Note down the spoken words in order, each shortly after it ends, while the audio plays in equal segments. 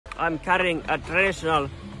I'm carrying a traditional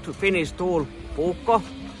Finnish tool, puukko,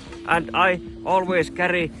 and I always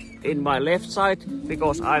carry in my left side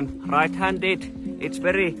because I'm right-handed. It's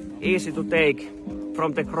very easy to take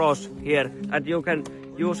from the cross here, and you can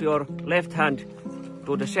use your left hand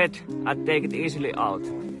to the set and take it easily out.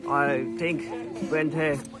 I think when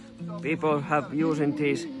the people have using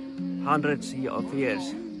these hundreds of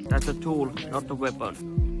years, that's a tool, not a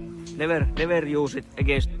weapon. Never use it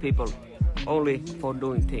against people, only for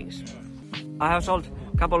doing things. I have sold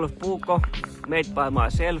a couple of puukko made by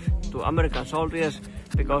myself to American soldiers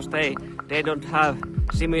because they don't have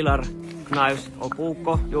similar knives or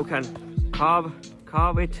puukko. You can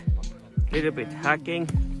carve it, little bit hacking.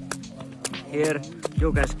 Here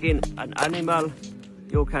you can skin an animal,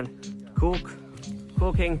 you can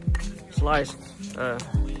cooking, slice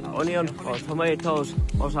onion or tomatoes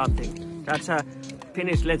or something. That's a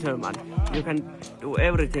Finnish Leatherman. You can do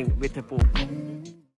everything with the puukko.